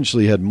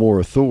essentially had more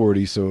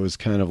authority, so it was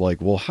kind of like,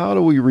 well, how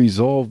do we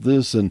resolve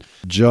this? And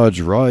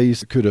Judge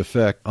Rice could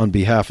affect on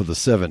behalf of the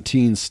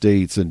 17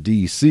 states and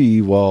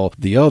D.C., while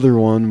the other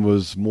one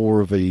was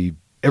more of a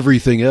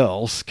everything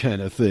else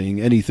kind of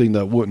thing, anything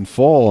that wouldn't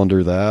fall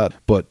under that.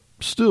 But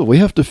still, we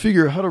have to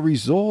figure out how to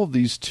resolve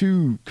these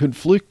two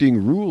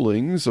conflicting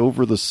rulings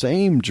over the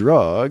same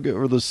drug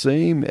or the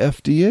same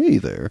FDA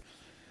there.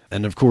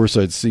 And of course,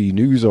 I'd see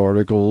news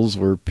articles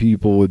where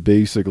people would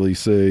basically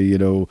say,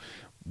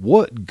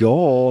 what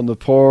gall on the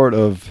part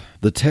of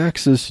the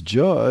Texas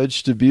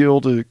judge to be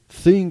able to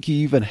think he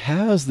even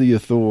has the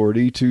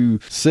authority to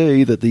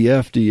say that the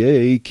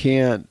FDA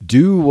can't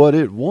do what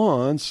it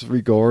wants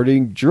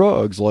regarding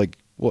drugs. Like,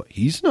 well,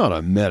 he's not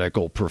a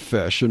medical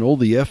professional.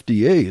 The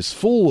FDA is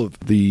full of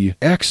the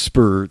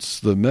experts,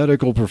 the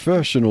medical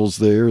professionals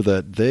there,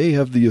 that they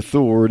have the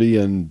authority,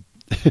 and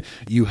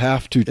you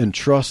have to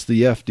entrust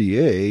the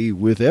FDA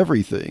with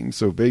everything.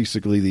 So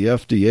basically the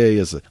FDA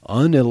as an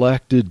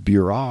unelected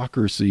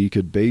bureaucracy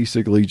could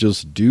basically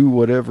just do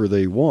whatever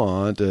they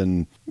want,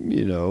 and,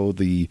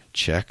 the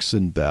checks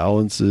and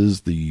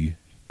balances, the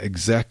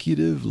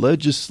executive,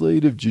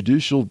 legislative,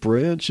 judicial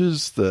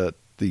branches that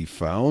the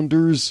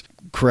founders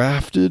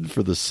crafted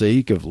for the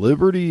sake of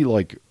liberty,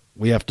 like,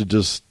 we have to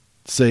just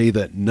say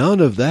that none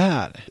of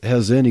that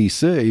has any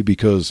say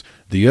because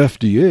the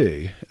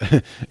FDA,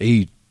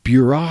 a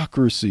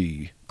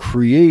bureaucracy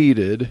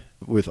created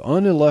with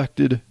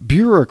unelected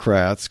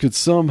bureaucrats, could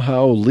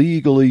somehow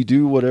legally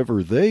do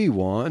whatever they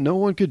want. No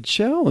one could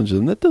challenge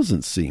them. That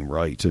doesn't seem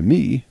right to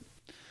me.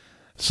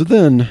 So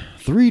then,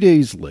 3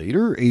 days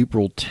later,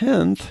 April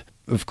 10th,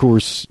 of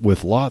course,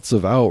 with lots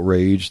of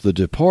outrage, the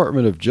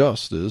Department of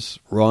Justice,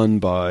 run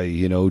by,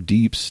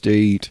 deep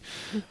state,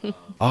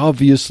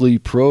 obviously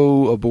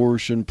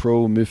pro-abortion,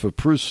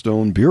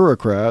 pro-mifepristone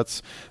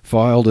bureaucrats,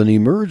 filed an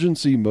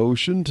emergency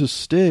motion to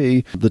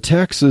stay the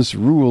Texas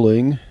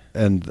ruling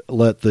and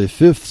let the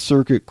Fifth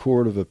Circuit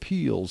Court of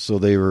Appeals, so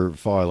they were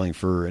filing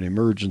for an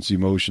emergency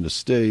motion to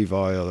stay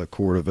via the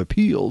Court of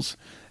Appeals.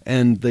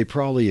 And they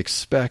probably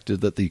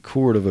expected that the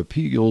Court of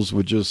Appeals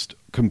would just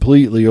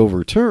completely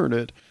overturn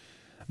it.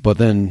 But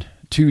then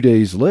 2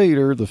 days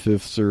later, the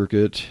Fifth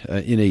Circuit,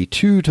 in a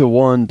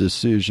 2-1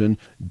 decision,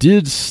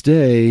 did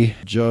stay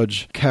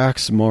Judge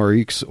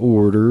Kaczmarek's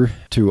order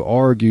to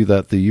argue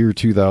that the year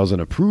 2000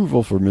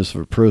 approval for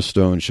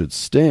mifepristone should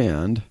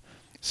stand.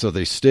 So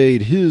they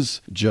stayed his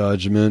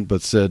judgment,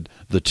 but said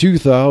the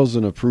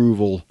 2000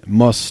 approval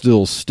must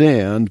still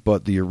stand,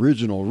 but the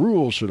original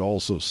rule should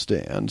also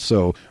stand.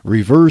 So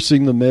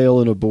reversing the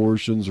mail-in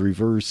abortions,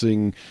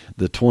 reversing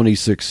the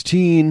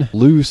 2016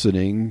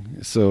 loosening.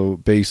 So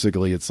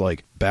basically it's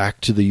like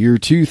back to the year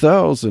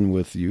 2000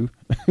 with you.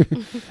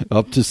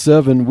 Up to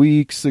 7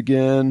 weeks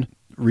again.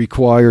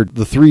 Required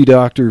the 3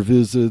 doctor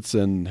visits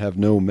and have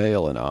no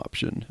mail-in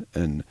option.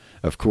 And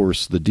of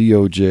course the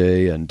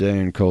DOJ and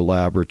Danco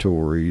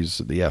Laboratories,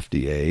 the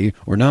FDA,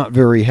 were not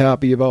very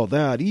happy about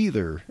that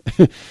either.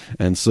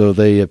 And so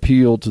they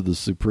appealed to the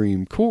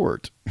Supreme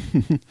Court.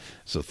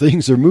 So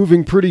things are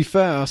moving pretty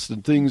fast,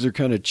 and things are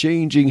kind of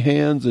changing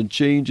hands and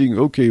changing,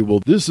 okay, well,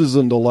 this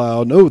isn't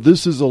allowed, no,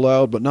 this is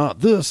allowed, but not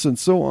this, and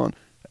so on.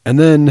 And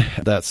then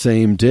that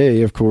same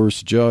day, of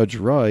course, Judge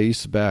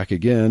Rice, back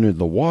again in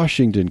the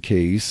Washington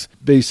case,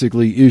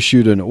 basically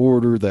issued an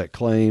order that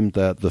claimed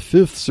that the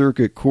Fifth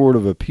Circuit Court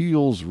of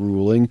Appeals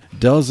ruling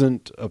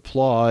doesn't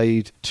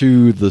apply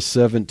to the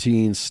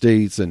 17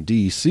 states and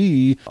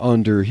D.C.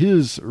 under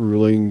his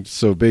ruling.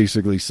 So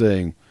basically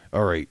saying,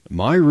 all right,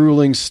 my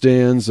ruling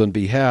stands on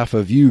behalf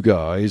of you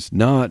guys,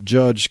 not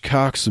Judge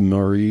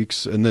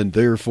Kaczmaryk's, and then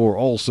therefore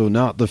also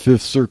not the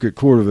Fifth Circuit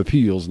Court of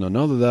Appeals. Now,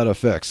 none of that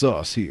affects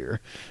us here.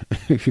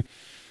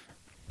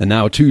 And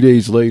now 2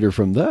 days later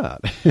from that,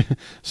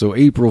 so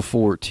April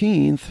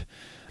 14th,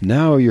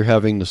 now you're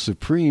having the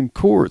Supreme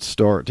Court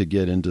start to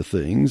get into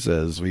things,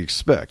 as we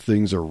expect.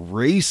 Things are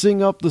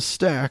racing up the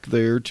stack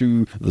there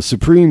to the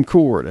Supreme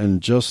Court.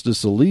 And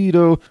Justice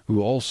Alito, who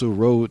also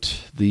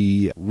wrote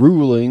the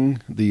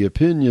ruling, the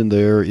opinion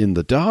there in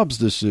the Dobbs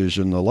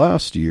decision the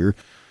last year,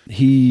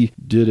 he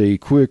did a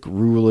quick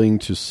ruling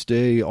to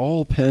stay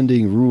all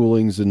pending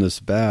rulings in this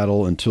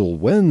battle until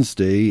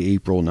Wednesday,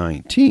 April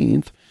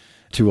 19th.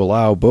 To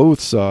allow both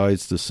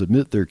sides to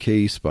submit their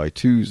case by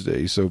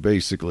Tuesday. So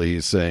basically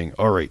he's saying,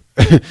 all right,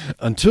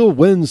 until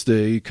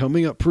Wednesday,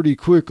 coming up pretty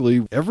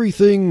quickly,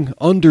 everything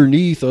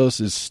underneath us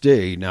is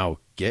stay. Now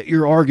get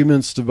your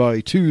arguments to by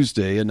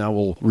Tuesday, and now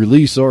we'll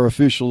release our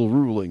official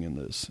ruling in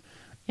this.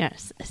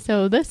 Yes.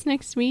 So this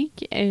next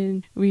week,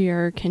 and we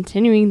are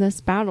continuing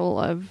this battle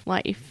of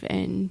life,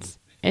 and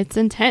it's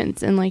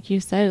intense. And like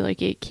you said,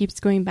 like it keeps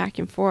going back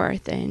and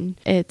forth,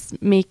 and it's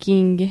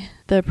making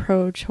the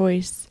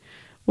pro-choice,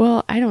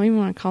 well, I don't even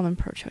want to call them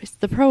pro-choice,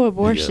 the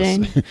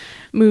pro-abortion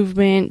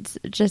movement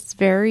just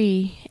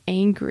very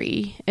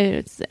angry.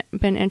 It's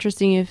been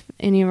interesting if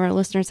any of our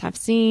listeners have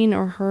seen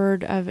or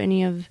heard of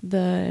any of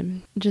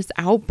the just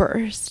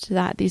outbursts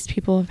that these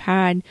people have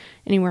had,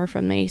 anywhere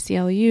from the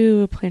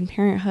ACLU, Planned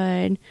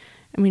Parenthood.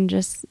 I mean,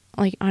 just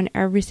like on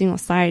every single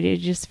side, you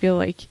just feel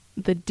like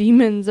the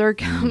demons are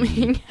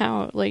coming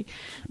out. Like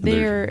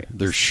they're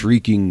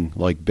shrieking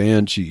like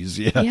banshees.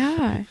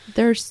 Yeah,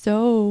 they're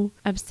so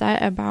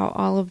upset about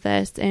all of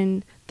this,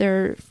 and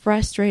they're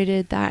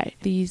frustrated that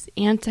these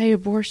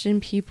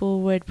anti-abortion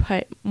people would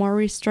put more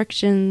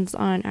restrictions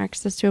on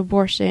access to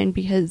abortion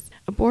because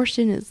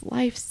abortion is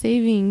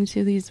life-saving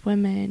to these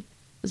women,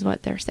 is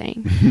what they're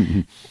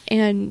saying.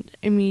 And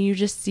I mean, you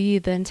just see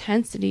the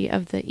intensity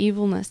of the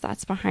evilness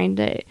that's behind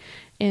it.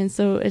 And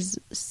so it's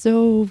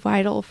so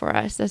vital for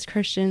us as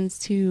Christians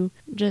to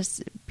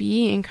just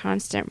be in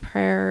constant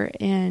prayer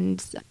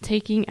and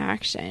taking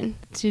action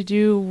to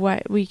do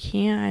what we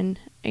can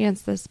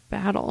against this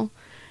battle.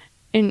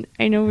 And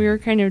I know we were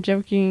kind of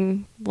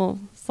joking, well,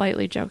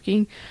 slightly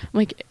joking. I'm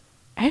like,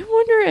 I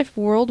wonder if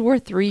World War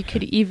III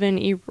could even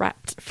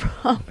erupt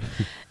from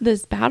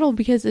this battle,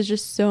 because it's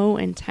just so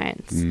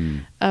intense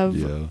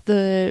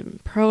the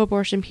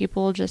pro-abortion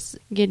people just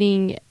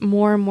getting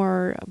more and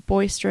more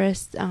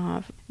boisterous,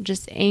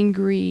 just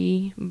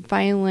angry,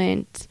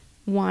 violent,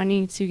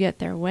 wanting to get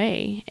their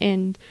way.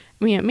 And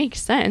I mean, it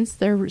makes sense.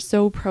 They're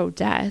so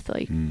pro-death.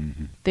 Like,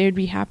 they would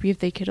be happy if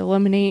they could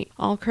eliminate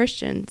all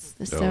Christians.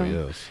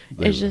 So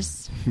it's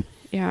just...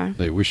 Yeah.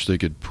 They wish they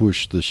could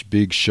push this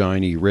big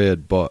shiny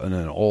red button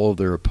and all of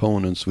their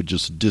opponents would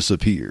just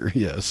disappear.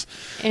 Yes.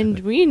 And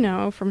we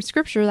know from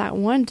Scripture that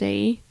one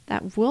day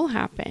that will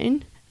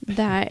happen,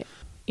 that,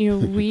 you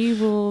know, we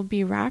will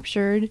be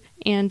raptured,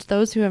 and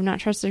those who have not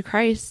trusted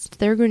Christ,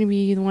 they're going to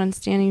be the ones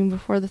standing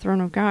before the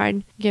throne of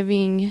God,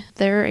 giving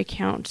their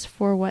account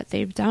for what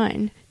they've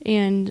done.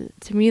 And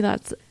to me,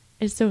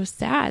 it's so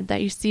sad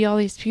that you see all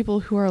these people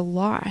who are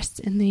lost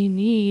and they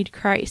need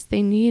Christ.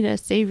 They need a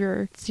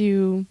Savior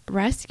to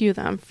rescue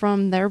them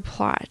from their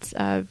plot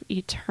of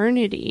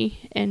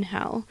eternity in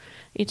hell,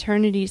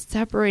 eternity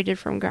separated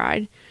from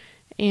God.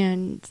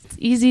 And it's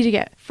easy to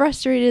get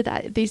frustrated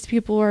that these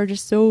people are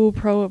just so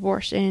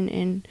pro-abortion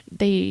and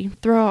they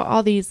throw out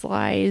all these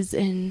lies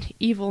and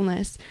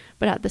evilness.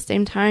 But at the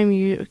same time,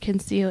 you can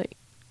see, like,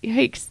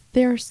 yikes,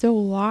 they're so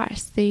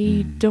lost.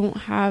 They don't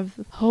have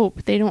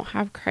hope. They don't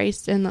have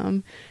Christ in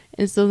them.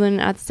 And so then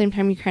at the same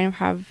time, you kind of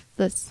have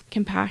this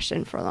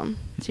compassion for them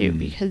too,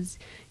 because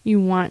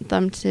you want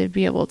them to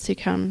be able to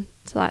come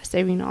to that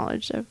saving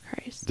knowledge of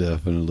Christ.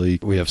 Definitely.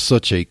 We have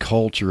such a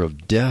culture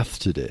of death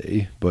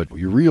today, but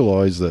you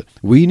realize that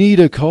we need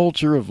a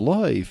culture of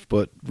life.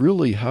 But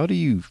really, how do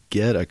you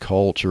get a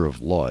culture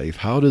of life?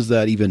 How does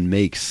that even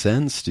make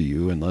sense to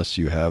you unless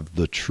you have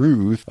the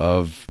truth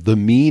of the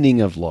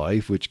meaning of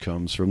life, which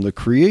comes from the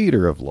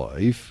Creator of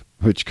life,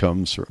 which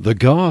comes from the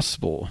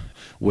gospel?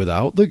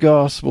 Without the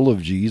gospel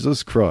of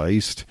Jesus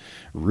Christ,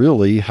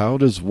 really, how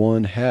does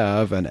one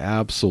have an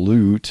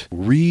absolute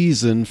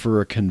reason for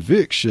a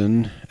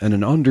conviction and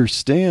an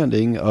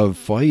understanding of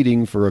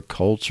fighting for a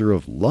culture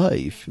of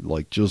life?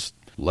 Like, just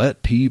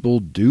let people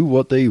do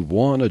what they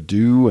want to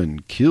do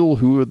and kill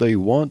who they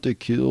want to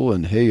kill,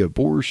 and hey,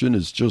 abortion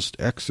is just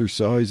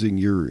exercising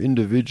your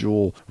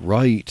individual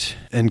right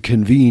and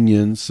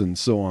convenience and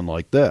so on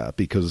like that,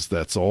 because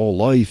that's all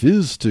life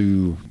is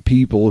to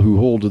people who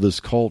hold to this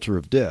culture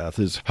of death,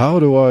 is how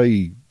do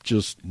I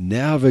just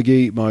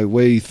navigate my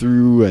way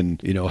through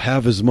and,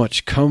 have as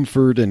much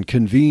comfort and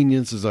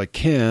convenience as I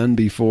can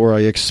before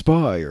I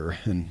expire.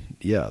 And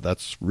yeah,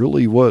 that's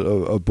really what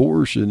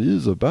abortion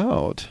is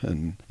about.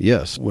 And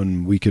yes,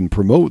 when we can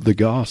promote the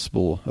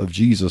gospel of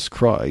Jesus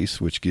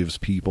Christ, which gives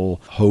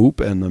people hope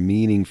and the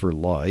meaning for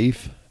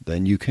life,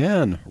 then you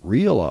can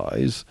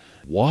realize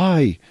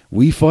why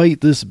we fight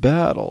this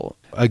battle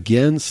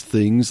against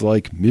things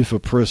like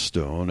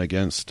mifepristone,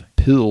 against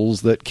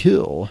pills that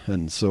kill.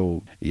 And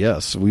so,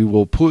 yes, we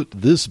will put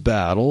this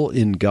battle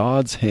in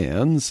God's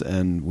hands,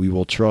 and we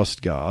will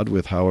trust God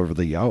with however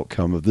the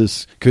outcome of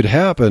this could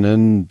happen.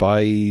 And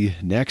by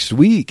next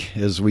week,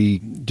 as we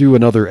do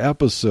another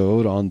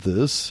episode on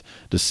this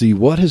to see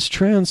what has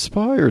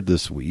transpired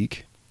this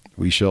week,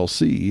 we shall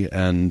see.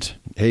 And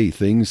hey,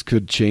 things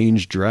could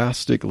change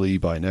drastically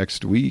by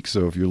next week.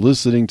 So if you're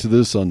listening to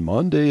this on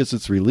Monday as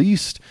it's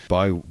released,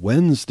 by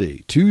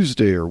Wednesday,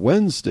 Tuesday, or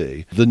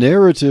Wednesday, the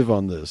narrative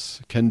on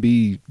this can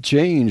be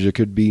changed. It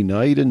could be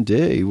night and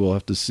day. We'll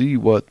have to see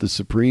what the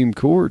Supreme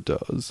Court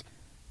does.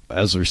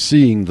 As we're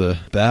seeing the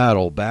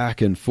battle back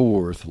and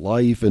forth,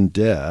 life and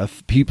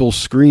death, people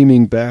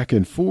screaming back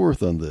and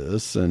forth on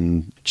this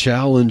and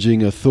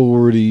challenging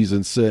authorities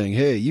and saying,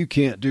 hey, you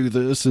can't do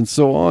this, and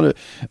so on.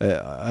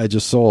 I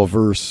just saw a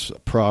verse,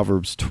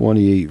 Proverbs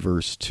 28,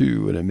 verse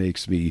 2, and it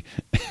makes me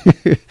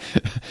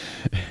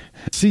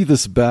see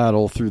this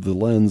battle through the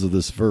lens of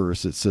this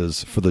verse. It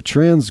says, for the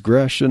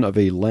transgression of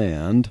a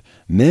land,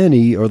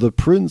 many are the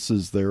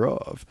princes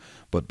thereof.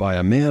 But by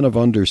a man of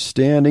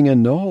understanding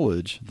and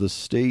knowledge, the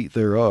state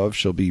thereof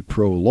shall be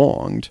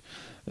prolonged.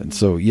 And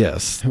so,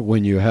 yes,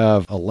 when you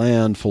have a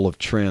land full of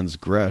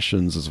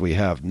transgressions, as we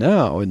have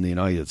now in the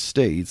United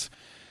States,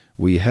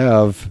 we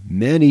have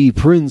many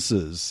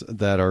princes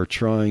that are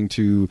trying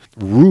to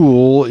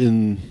rule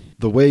in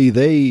the way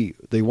they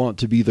want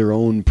to be their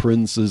own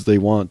princes. They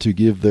want to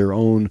give their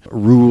own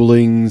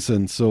rulings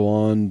and so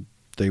on.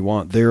 They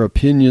want their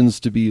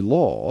opinions to be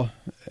law,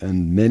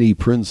 and many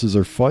princes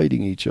are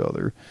fighting each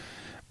other.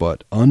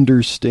 But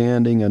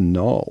understanding and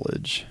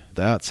knowledge,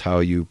 that's how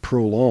you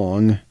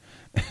prolong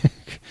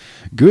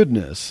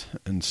goodness.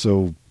 And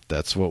so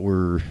that's what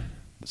we're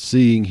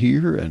seeing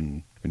here.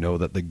 And we know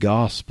that the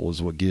gospel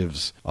is what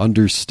gives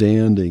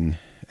understanding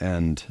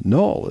and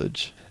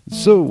knowledge.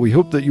 So we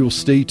hope that you'll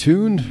stay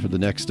tuned for the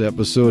next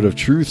episode of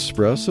Truth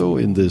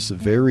Espresso in this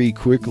very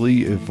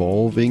quickly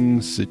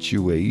evolving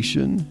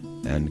situation.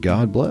 And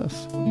God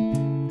bless.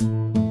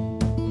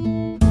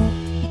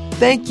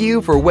 Thank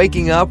you for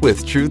waking up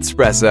with Truth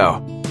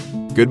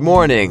Espresso. Good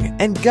morning,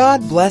 and God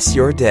bless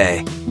your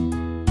day.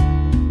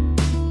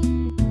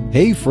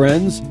 Hey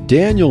friends,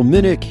 Daniel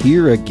Minnick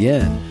here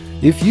again.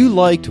 If you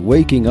liked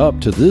waking up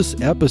to this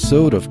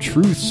episode of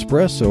Truth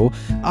Espresso,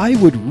 I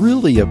would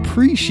really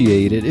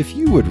appreciate it if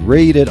you would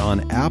rate it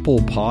on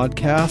Apple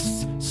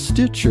Podcasts,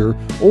 Stitcher,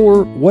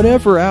 or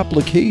whatever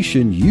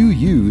application you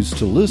use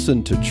to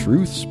listen to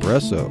Truth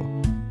Espresso.